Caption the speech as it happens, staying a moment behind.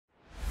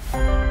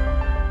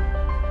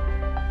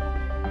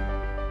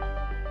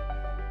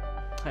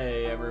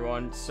Hey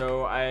everyone,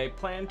 so I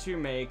plan to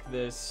make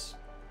this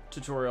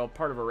tutorial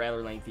part of a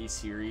rather lengthy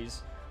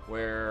series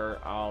where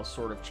I'll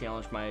sort of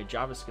challenge my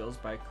Java skills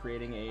by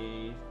creating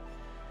a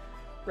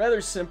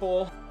rather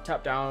simple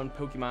top-down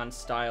Pokemon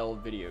style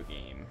video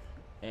game,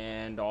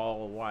 and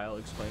all while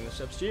explaining the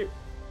steps to you.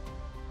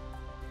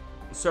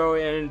 So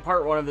in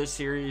part one of this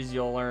series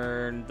you'll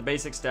learn the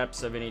basic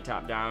steps of any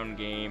top-down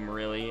game,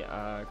 really,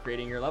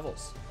 creating your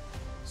levels.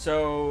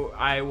 So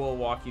I will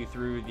walk you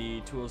through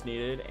the tools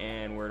needed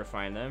and where to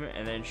find them,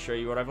 and then show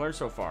you what I've learned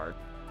so far.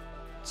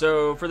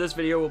 So for this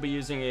video we'll be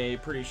using a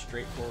pretty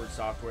straightforward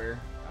software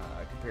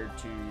compared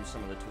to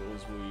some of the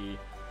tools we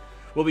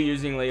will be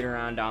using later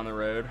on down the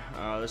road.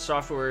 The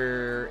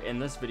software in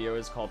this video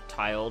is called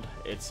Tiled.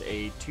 It's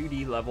a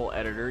 2D level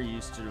editor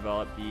used to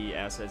develop the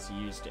assets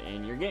used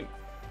in your game.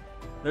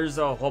 There's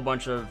a whole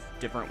bunch of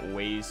different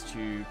ways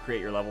to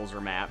create your levels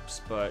or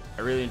maps, but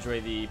I really enjoy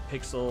the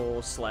pixel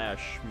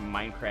 /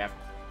 Minecraft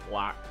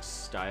block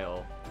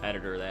style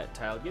editor that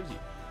Tiled gives you.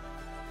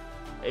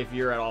 If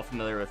you're at all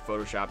familiar with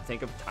Photoshop,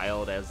 think of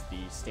Tiled as the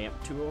stamp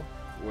tool,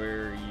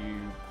 where you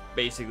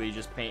basically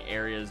just paint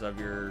areas of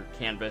your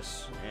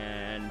canvas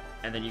and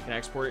then you can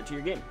export it to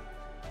your game.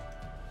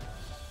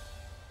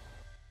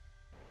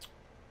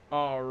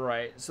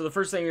 Alright, so the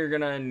first thing you're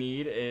gonna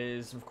need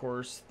is, of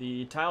course,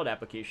 the Tiled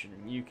application.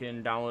 You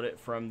can download it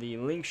from the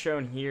link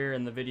shown here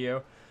in the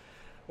video,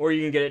 or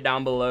you can get it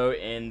down below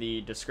in the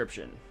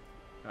description.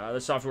 The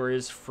software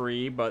is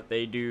free, but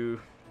they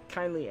do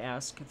kindly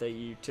ask that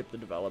you tip the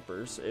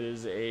developers. It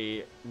is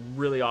a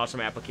really awesome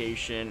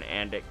application,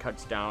 and it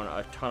cuts down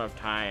a ton of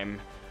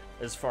time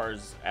as far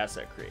as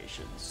asset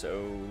creation.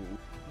 So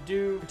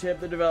do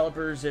tip the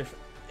developers if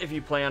you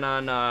plan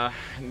on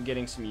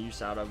getting some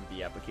use out of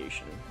the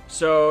application.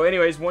 So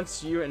anyways,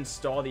 once you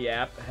install the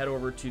app, head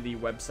over to the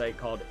website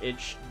called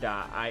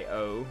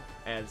itch.io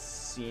as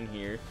seen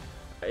here.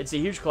 It's a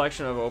huge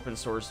collection of open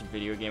source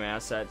video game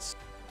assets,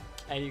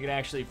 and you can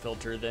actually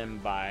filter them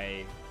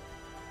by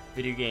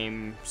video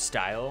game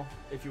style,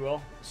 if you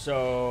will.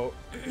 So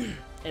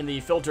in the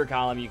filter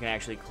column you can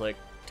actually click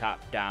top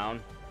down,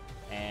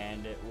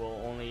 and it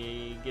will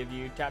only give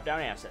you top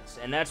down assets,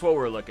 and that's what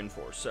we're looking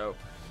for. So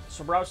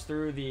browse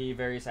through the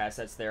various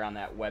assets there on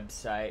that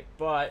website,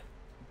 but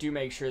do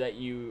make sure that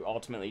you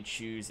ultimately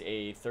choose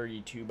a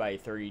 32 by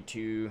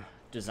 32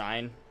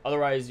 design.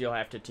 Otherwise, you'll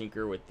have to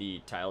tinker with the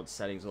Tiled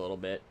settings a little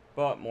bit,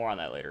 but more on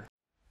that later.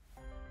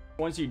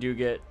 Once you do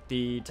get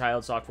the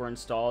Tiled software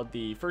installed,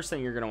 the first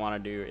thing you're going to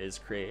want to do is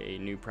create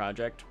a new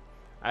project.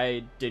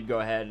 I did go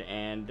ahead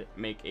and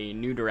make a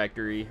new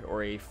directory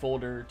or a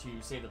folder to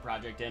save the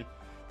project in.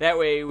 That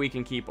way we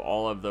can keep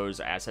all of those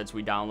assets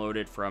we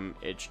downloaded from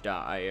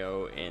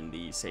itch.io in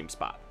the same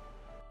spot.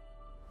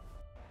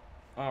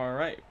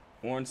 Alright,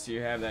 once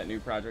you have that new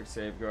project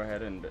saved, go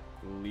ahead and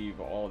leave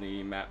all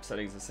the map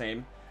settings the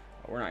same.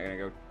 We're not going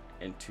to go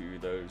into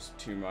those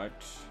too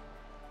much.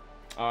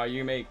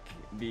 You make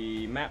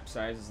the map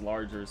size as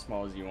large or as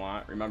small as you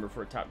want. Remember,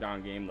 for a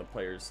top-down game, the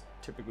player's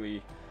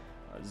typically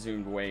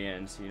zoomed way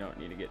in, so you don't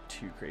need to get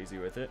too crazy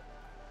with it.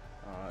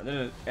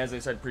 Then, as I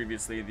said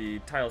previously, the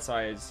tile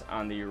size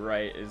on the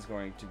right is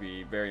going to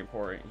be very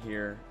important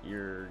here.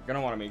 You're going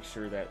to want to make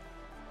sure that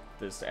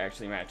this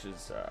actually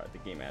matches the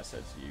game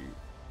assets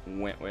you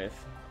went with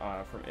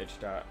from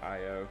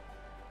itch.io.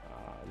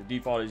 The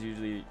default is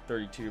usually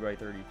 32 by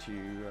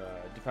 32,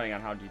 depending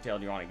on how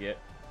detailed you want to get.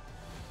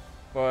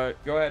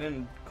 But go ahead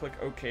and click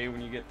OK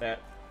when you get that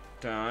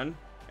done,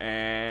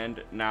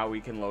 and now we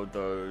can load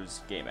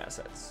those game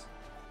assets.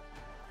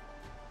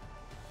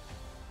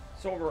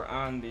 So over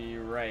on the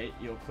right,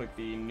 you'll click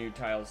the new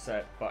tile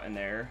set button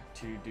there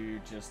to do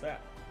just that.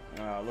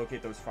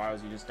 Locate those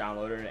files you just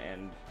downloaded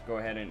and go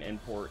ahead and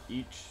import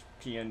each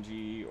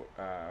PNG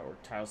or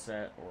tile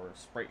set or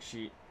sprite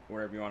sheet,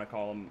 whatever you want to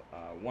call them,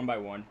 one by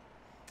one.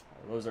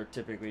 Those are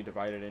typically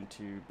divided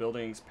into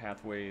buildings,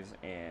 pathways,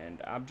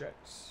 and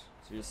objects.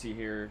 So you'll see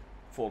here,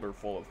 folder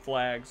full of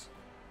flags.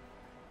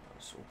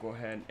 So we'll go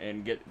ahead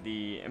and get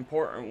the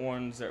important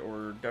ones that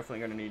we're definitely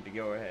going to need to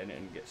go ahead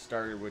and get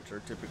started, which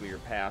are typically your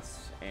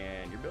paths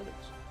and your buildings.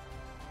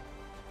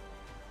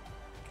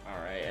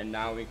 Alright, and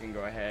now we can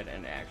go ahead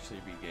and actually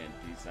begin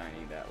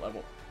designing that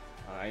level.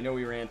 I know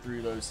we ran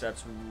through those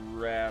steps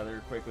rather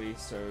quickly,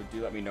 so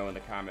do let me know in the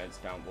comments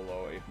down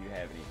below if you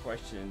have any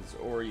questions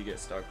or you get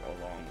stuck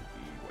along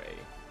the way.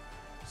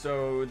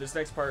 So this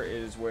next part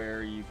is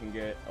where you can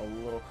get a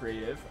little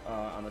creative.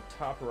 On the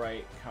top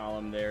right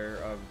column there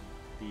of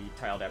the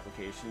Tiled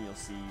application, you'll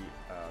see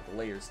the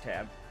Layers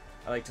tab.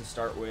 I like to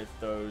start with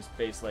those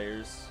base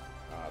layers,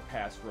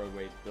 past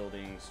roadways,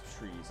 buildings,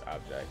 trees,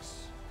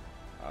 objects,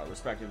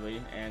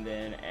 respectively, and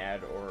then add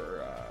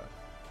or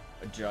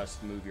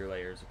adjust, move your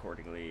layers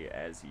accordingly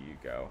as you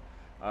go.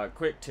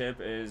 Quick tip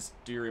is,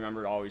 do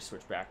remember to always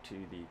switch back to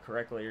the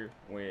correct layer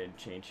when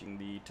changing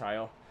the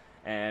tile.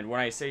 And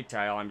when I say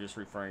tile, I'm just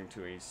referring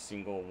to a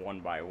single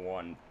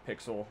 1x1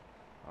 pixel.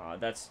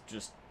 That's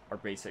just our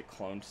basic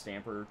clone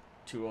stamper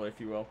tool, if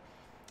you will.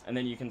 And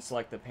then you can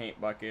select the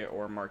paint bucket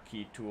or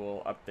marquee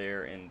tool up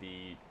there in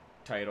the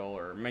title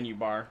or menu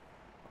bar,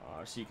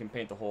 so you can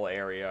paint the whole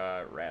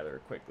area rather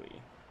quickly.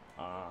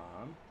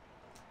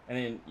 And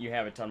then you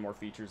have a ton more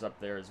features up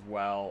there as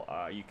well.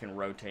 You can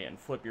rotate and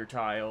flip your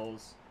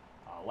tiles.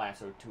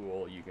 Lasso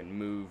tool, you can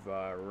move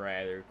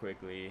rather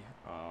quickly.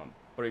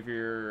 But if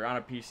you're on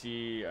a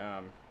PC,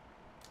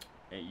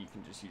 you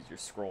can just use your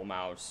scroll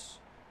mouse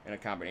and a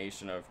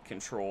combination of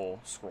Control,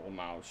 Scroll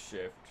Mouse,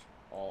 Shift,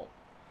 Alt,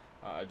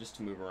 just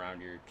to move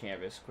around your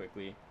canvas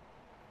quickly.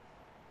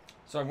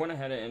 So I went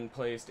ahead and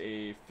placed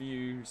a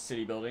few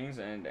city buildings,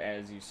 and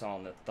as you saw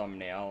in the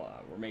thumbnail,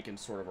 we're making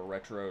sort of a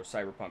retro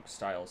cyberpunk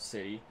style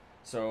city.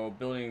 So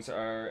buildings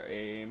are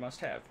a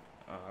must-have.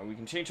 We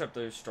can change up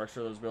the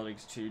structure of those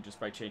buildings too, just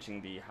by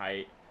changing the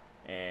height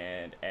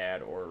and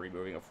add or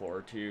removing a floor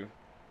or two.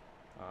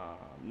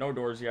 No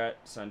doors yet,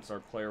 since our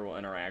player will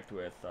interact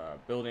with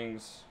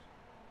buildings.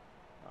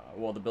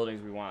 Well, the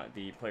buildings we want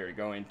the player to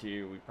go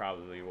into, we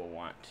probably will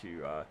want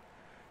to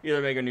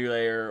either make a new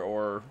layer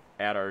or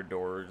add our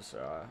doors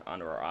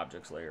onto our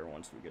objects layer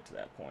once we get to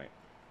that point.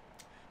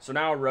 So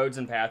now roads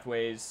and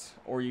pathways,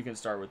 or you can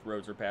start with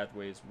roads or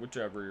pathways,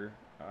 whichever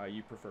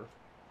you prefer.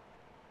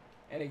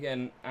 And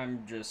again,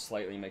 I'm just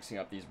slightly mixing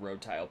up these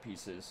road tile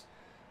pieces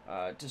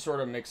to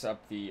sort of mix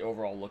up the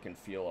overall look and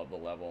feel of the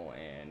level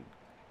and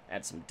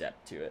add some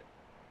depth to it.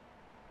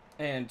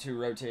 And to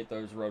rotate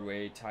those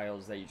roadway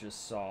tiles that you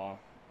just saw,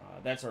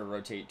 that's our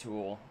rotate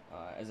tool.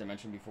 As I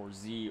mentioned before,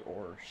 Z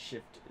or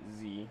Shift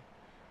Z.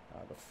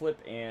 The flip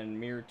and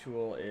mirror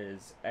tool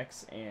is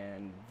X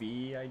and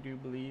V, I do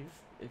believe,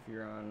 if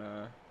you're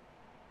on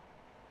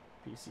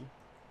PC.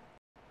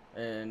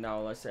 And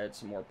now let's add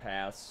some more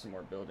paths, some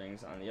more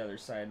buildings on the other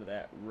side of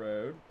that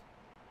road.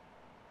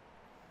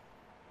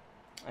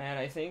 And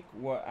I think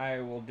what I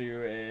will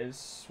do is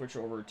switch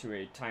over to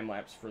a time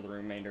lapse for the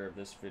remainder of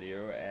this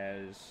video,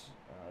 as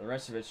the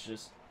rest of it's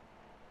just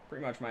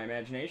pretty much my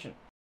imagination.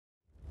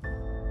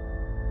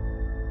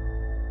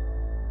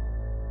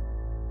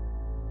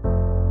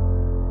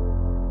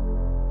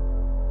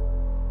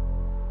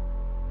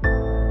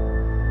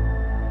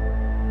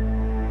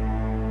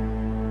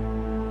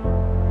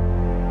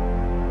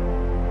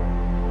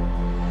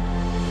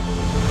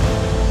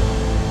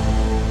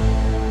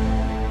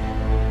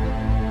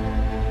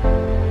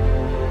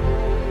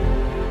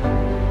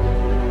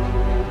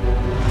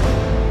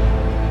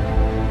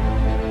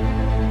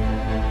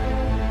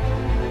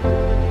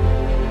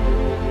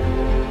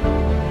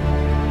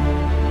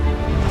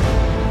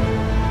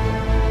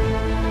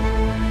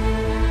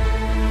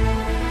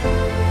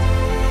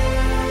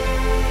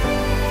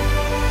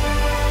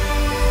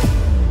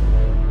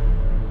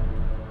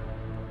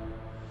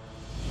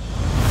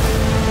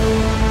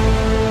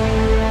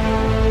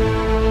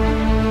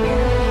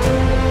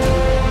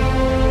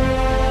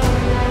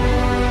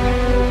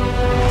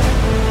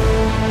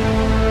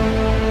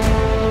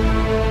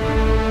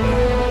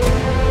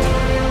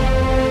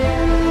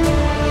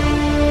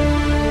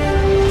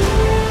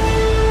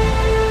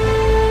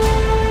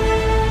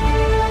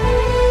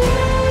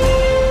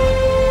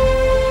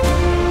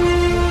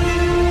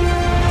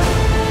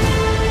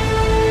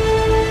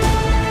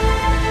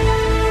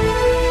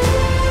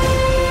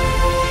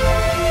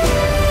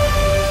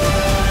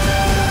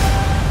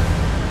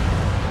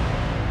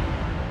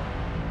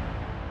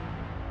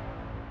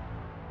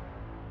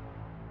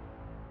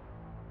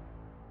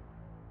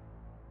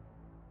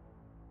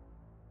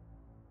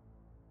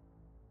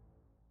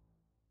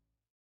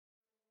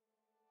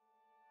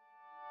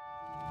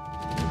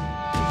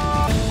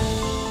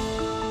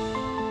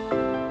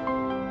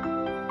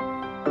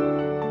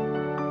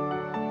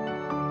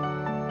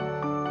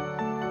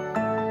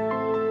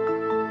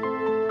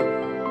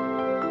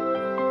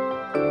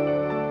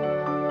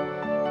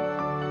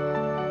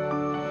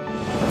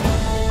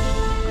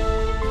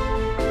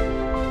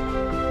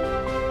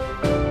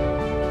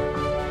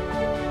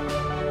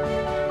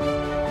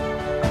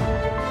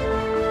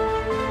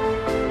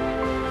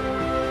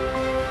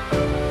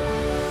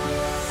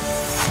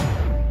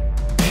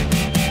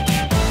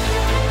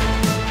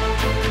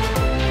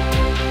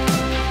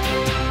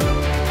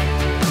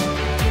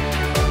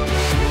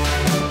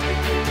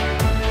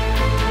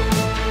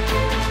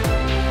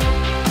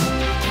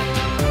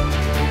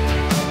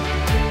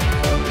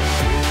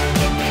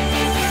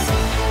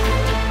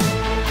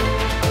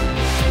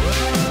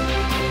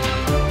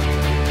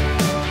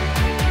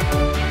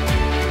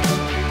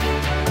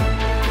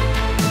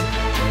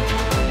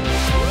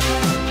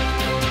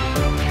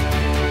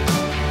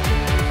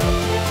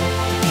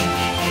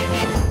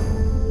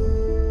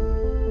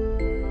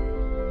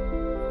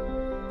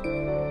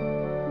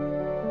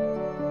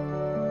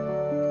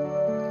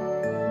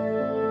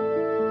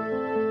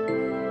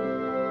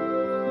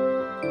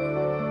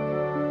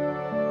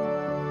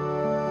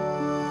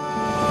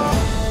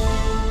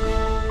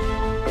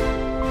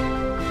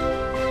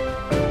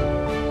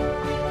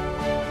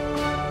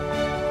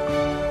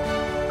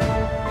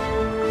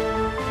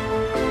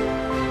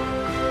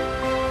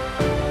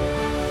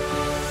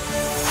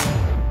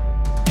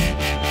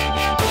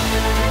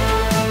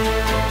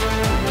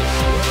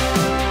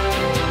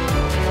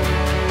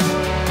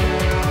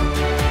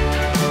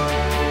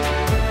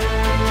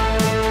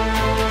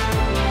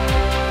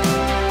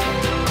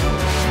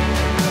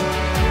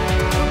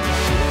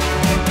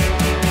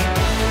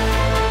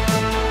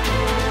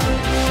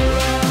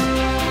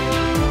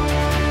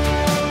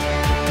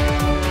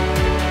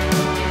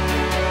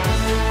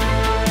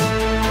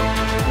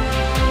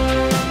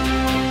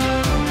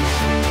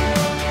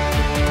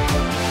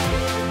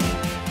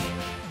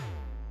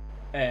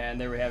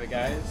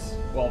 guys,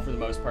 well, for the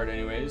most part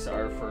anyways,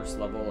 our first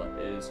level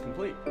is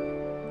complete.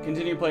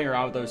 Continue playing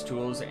around with those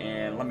tools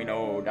and let me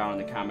know down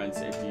in the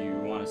comments if you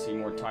want to see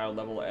more tile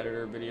level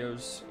editor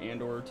videos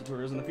and or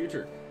tutorials in the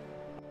future.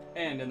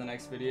 And in the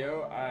next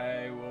video,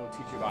 I will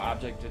teach you about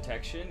object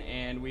detection,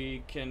 and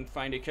we can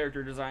find a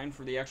character design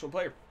for the actual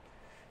player.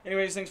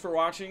 Anyways, thanks for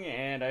watching,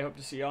 and I hope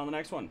to see you all in the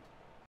next one.